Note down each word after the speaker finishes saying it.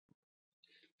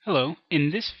Hello,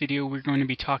 in this video we're going to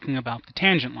be talking about the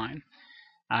tangent line.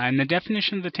 And the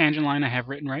definition of the tangent line I have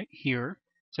written right here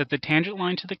is that the tangent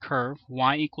line to the curve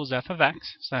y equals f of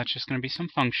x, so that's just going to be some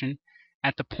function,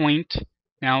 at the point,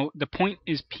 now the point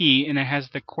is p and it has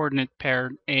the coordinate pair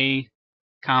a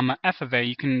comma f of a.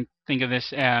 You can think of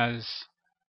this as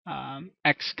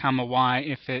x comma y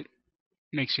if it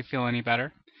makes you feel any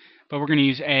better. But we're going to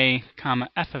use a comma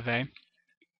f of a,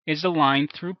 is the line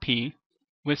through p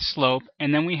with slope,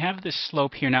 and then we have this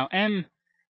slope here. Now m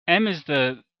is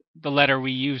the letter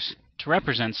we use to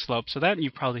represent slope, so that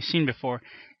you've probably seen before.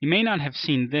 You may not have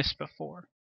seen this before.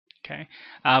 Okay,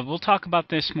 we'll talk about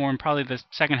this more in probably the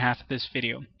second half of this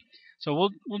video. So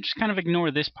we'll just kind of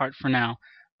ignore this part for now.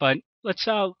 But let's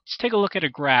take a look at a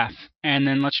graph, and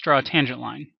then let's draw a tangent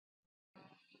line.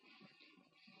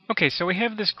 Okay, so we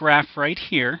have this graph right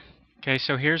here. Okay,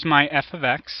 so here's my f of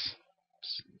x.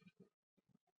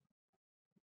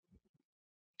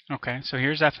 Okay, so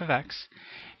here's f of x.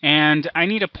 And I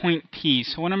need a point P.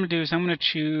 So what I'm going to do is I'm going to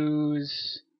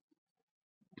choose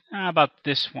about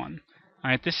this one.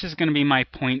 Alright, this is going to be my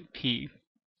point P.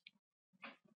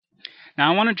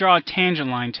 Now I want to draw a tangent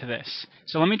line to this.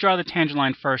 So let me draw the tangent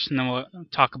line first, and then we'll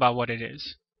talk about what it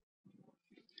is.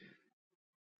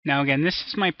 Now again, this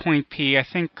is my point P. I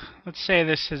think, let's say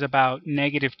this is about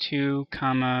 -2,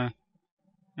 comma,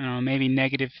 I don't know, maybe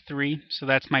 -3. So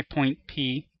that's my point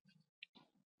P.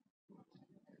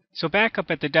 So back up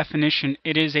at the definition,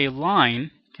 it is a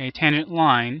line, okay, tangent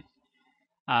line,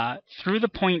 through the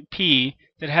point P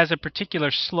that has a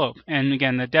particular slope. And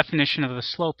again, the definition of the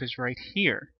slope is right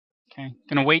here. Okay, I'm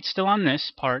going to wait still on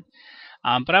this part,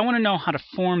 but I want to know how to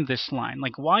form this line.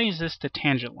 Like, why is this the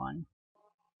tangent line?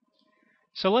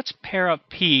 So let's pair up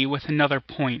P with another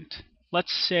point.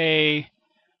 Let's say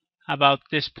about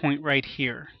this point right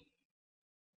here.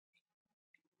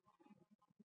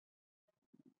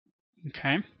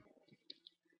 Okay.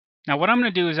 Now what I'm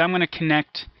going to do is I'm going to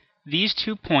connect these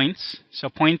 2 points, so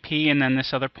point P and then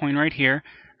this other point right here,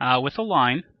 with a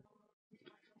line.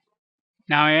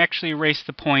 Now I actually erased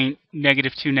the point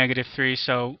 -2, -3,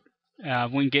 so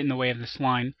it wouldn't get in the way of this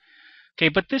line. Okay,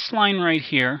 but this line right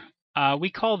here, we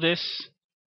call this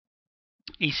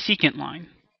a secant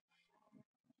line.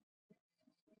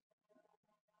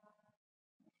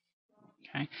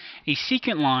 Okay, a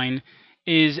secant line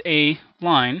is a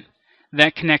line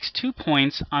that connects 2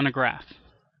 points on a graph.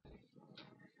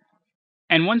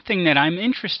 And one thing that I'm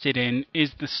interested in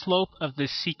is the slope of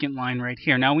this secant line right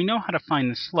here. Now we know how to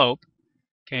find the slope.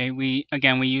 Okay, we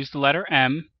use the letter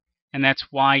m, and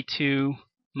that's y2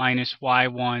 minus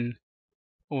y1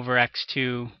 over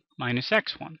x2 minus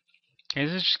x1. Okay,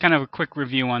 this is just kind of a quick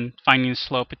review on finding the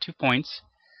slope at 2 points.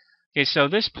 Okay, so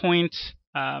this point,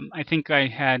 I think I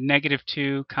had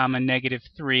 -2, comma,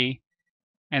 -3,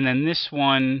 and then this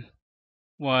one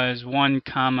was 1,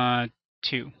 comma,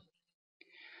 2.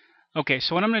 Okay,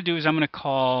 so what I'm going to do is I'm going to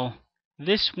call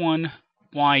this one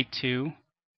y2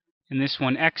 and this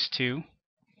one x2.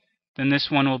 Then this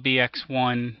one will be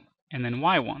x1 and then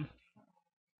y1.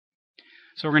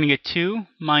 So we're going to get 2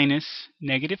 minus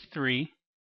 -3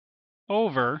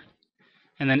 over,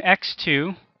 and then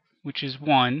x2, which is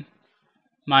 1,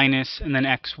 minus, and then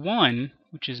x1,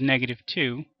 which is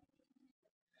 -2.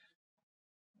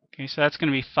 Okay, so that's going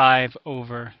to be 5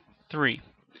 over 3.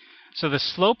 So the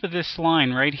slope of this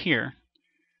line right here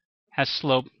has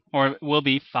slope, or will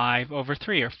be 5 over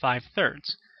 3, or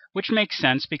 5/3, which makes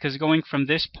sense because going from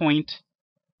this point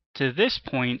to this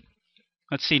point,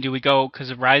 let's see, do we go, because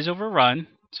of rise over run,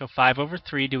 so 5 over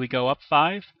 3, do we go up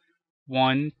 5?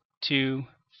 1, 2,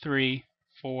 3,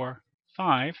 4,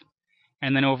 5,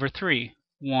 and then over 3.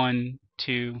 1,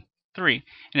 2, 3.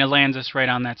 And it lands us right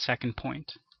on that second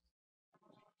point.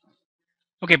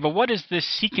 Okay, but what does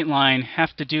this secant line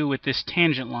have to do with this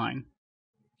tangent line?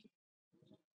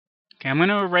 Okay, I'm going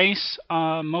to erase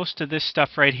most of this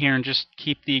stuff right here and just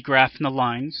keep the graph and the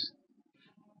lines.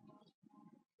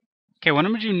 Okay, what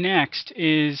I'm going to do next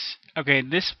is, okay,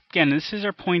 this is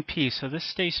our point P, so this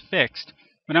stays fixed.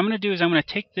 What I'm going to do is I'm going to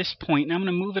take this point and I'm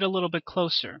going to move it a little bit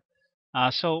closer.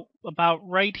 So about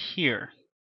right here.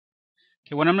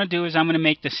 Okay, what I'm going to do is I'm going to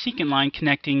make the secant line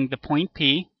connecting the point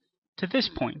P to this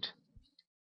point.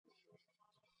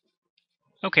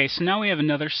 Okay, so now we have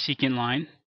another secant line.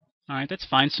 Alright, that's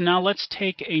fine. So now let's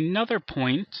take another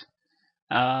point.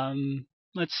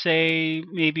 Let's say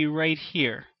maybe right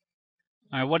here.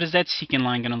 Alright, what is that secant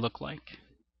line going to look like?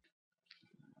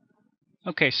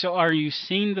 Okay, so are you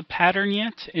seeing the pattern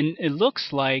yet? And it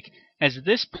looks like as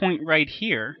this point right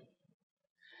here,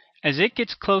 as it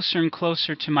gets closer and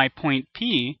closer to my point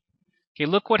P, Okay,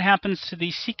 look what happens to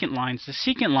these secant lines. The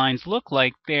secant lines look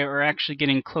like they are actually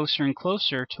getting closer and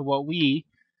closer to what we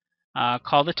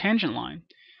call the tangent line.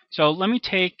 So let me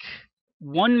take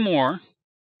one more.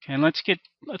 Okay, and let's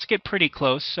get pretty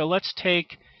close. So let's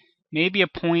take maybe a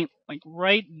point like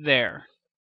right there.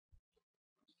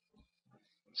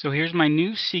 So here's my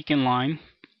new secant line,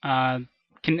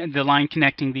 the line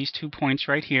connecting these 2 points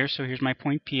right here. So here's my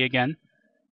point P again.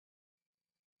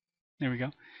 There we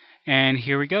go. And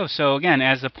here we go. So again,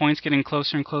 as the point's getting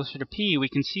closer and closer to P, we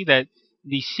can see that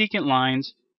the secant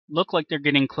lines look like they're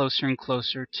getting closer and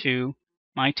closer to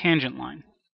my tangent line.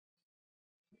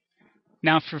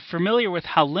 Now, if you're familiar with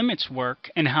how limits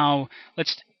work and how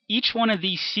each one of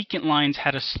these secant lines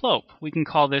had a slope. We can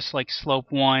call this like slope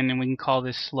 1, and we can call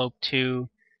this slope 2,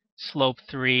 slope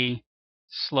 3,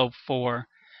 slope 4.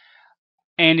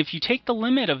 And if you take the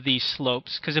limit of these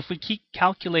slopes, because if we keep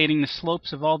calculating the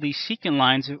slopes of all these secant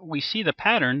lines, we see the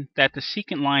pattern that the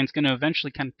secant line is going to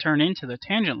eventually kind of turn into the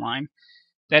tangent line,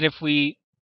 that if we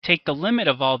take the limit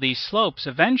of all these slopes,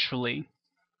 eventually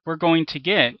we're going to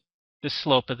get the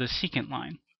slope of the secant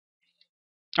line.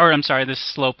 Or, I'm sorry, the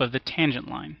slope of the tangent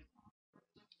line.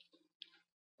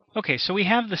 Okay, so we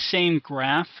have the same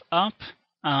graph up.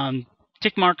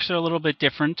 Tick marks are a little bit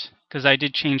different because I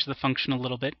did change the function a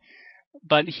little bit.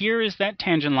 But here is that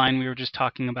tangent line we were just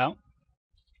talking about.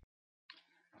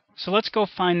 So let's go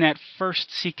find that first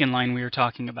secant line we were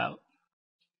talking about.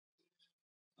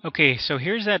 Okay, so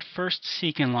here's that first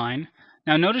secant line.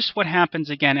 Now notice what happens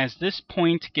again as this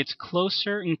point gets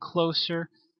closer and closer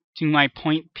to my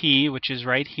point P, which is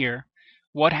right here.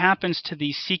 What happens to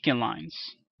these secant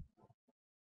lines?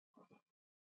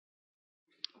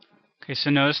 Okay, so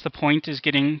notice the point is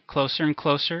getting closer and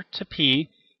closer to P,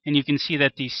 and you can see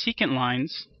that these secant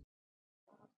lines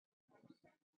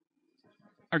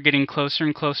are getting closer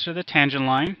and closer to the tangent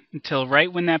line until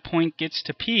right when that point gets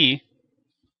to P,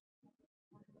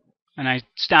 and I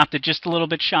stopped it just a little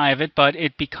bit shy of it, but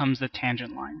it becomes the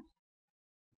tangent line.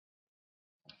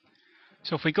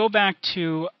 So if we go back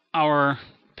to our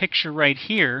picture right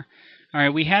here, all right,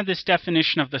 we had this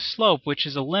definition of the slope, which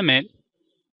is a limit,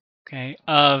 okay,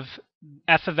 of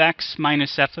f of x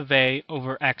minus f of a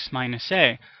over x minus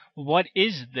a. What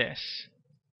is this?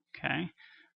 Okay,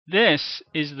 this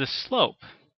is the slope.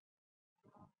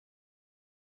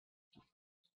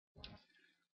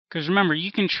 Because remember,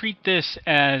 you can treat this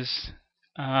as,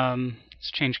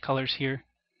 let's change colors here.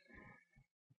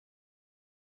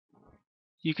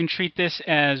 You can treat this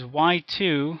as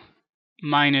y2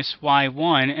 minus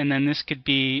y1, and then this could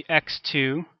be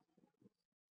x2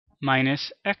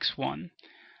 minus x1.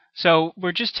 So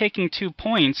we're just taking 2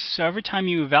 points, so every time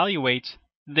you evaluate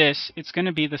this, it's going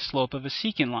to be the slope of a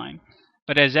secant line.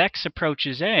 But as x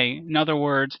approaches a, in other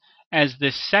words, as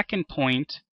this second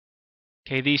point,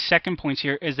 okay, these second points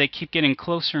here, as they keep getting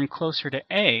closer and closer to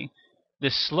a, the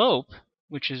slope,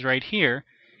 which is right here,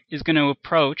 is going to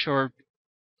approach or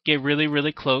get really,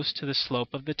 really close to the slope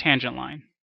of the tangent line.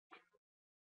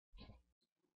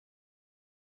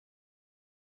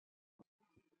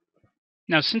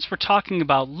 Now, since we're talking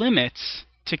about limits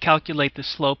to calculate the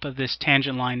slope of this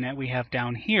tangent line that we have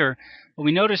down here, well,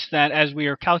 we notice that as we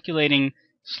are calculating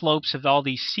slopes of all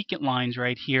these secant lines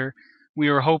right here, we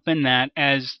were hoping that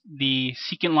as the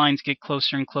secant lines get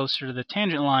closer and closer to the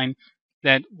tangent line,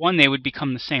 that one, they would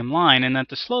become the same line, and that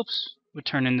the slopes would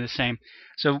turn into the same,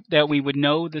 so that we would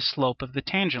know the slope of the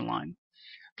tangent line.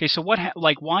 Okay, so why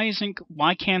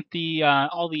can't the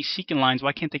all these secant lines,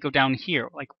 why can't they go down here?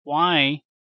 Like why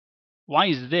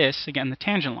is this again the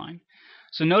tangent line?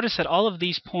 So notice that all of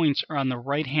these points are on the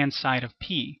right-hand side of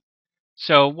P.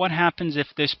 So what happens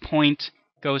if this point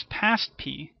goes past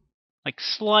P? Like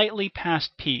slightly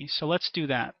past P. So let's do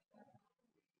that.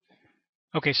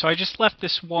 Okay, so I just left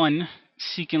this one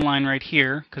secant line right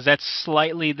here, because that's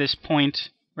slightly this point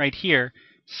right here,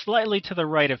 slightly to the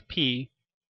right of P.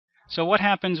 So what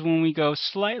happens when we go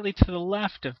slightly to the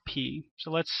left of P?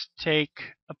 So let's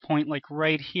take a point like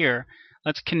right here.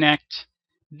 Let's connect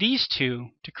these two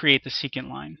to create the secant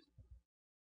line.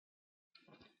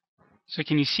 So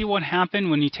can you see what happened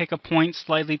when you take a point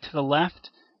slightly to the left?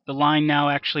 The line now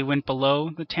actually went below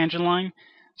the tangent line.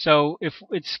 So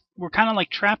we're kind of like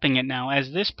trapping it now.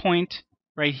 As this point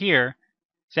right here,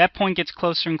 as that point gets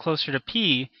closer and closer to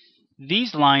P,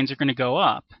 these lines are going to go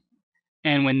up.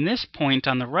 And when this point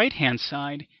on the right-hand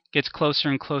side gets closer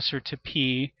and closer to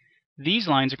P, these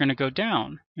lines are going to go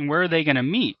down. And where are they going to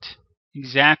meet?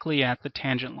 Exactly at the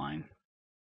tangent line.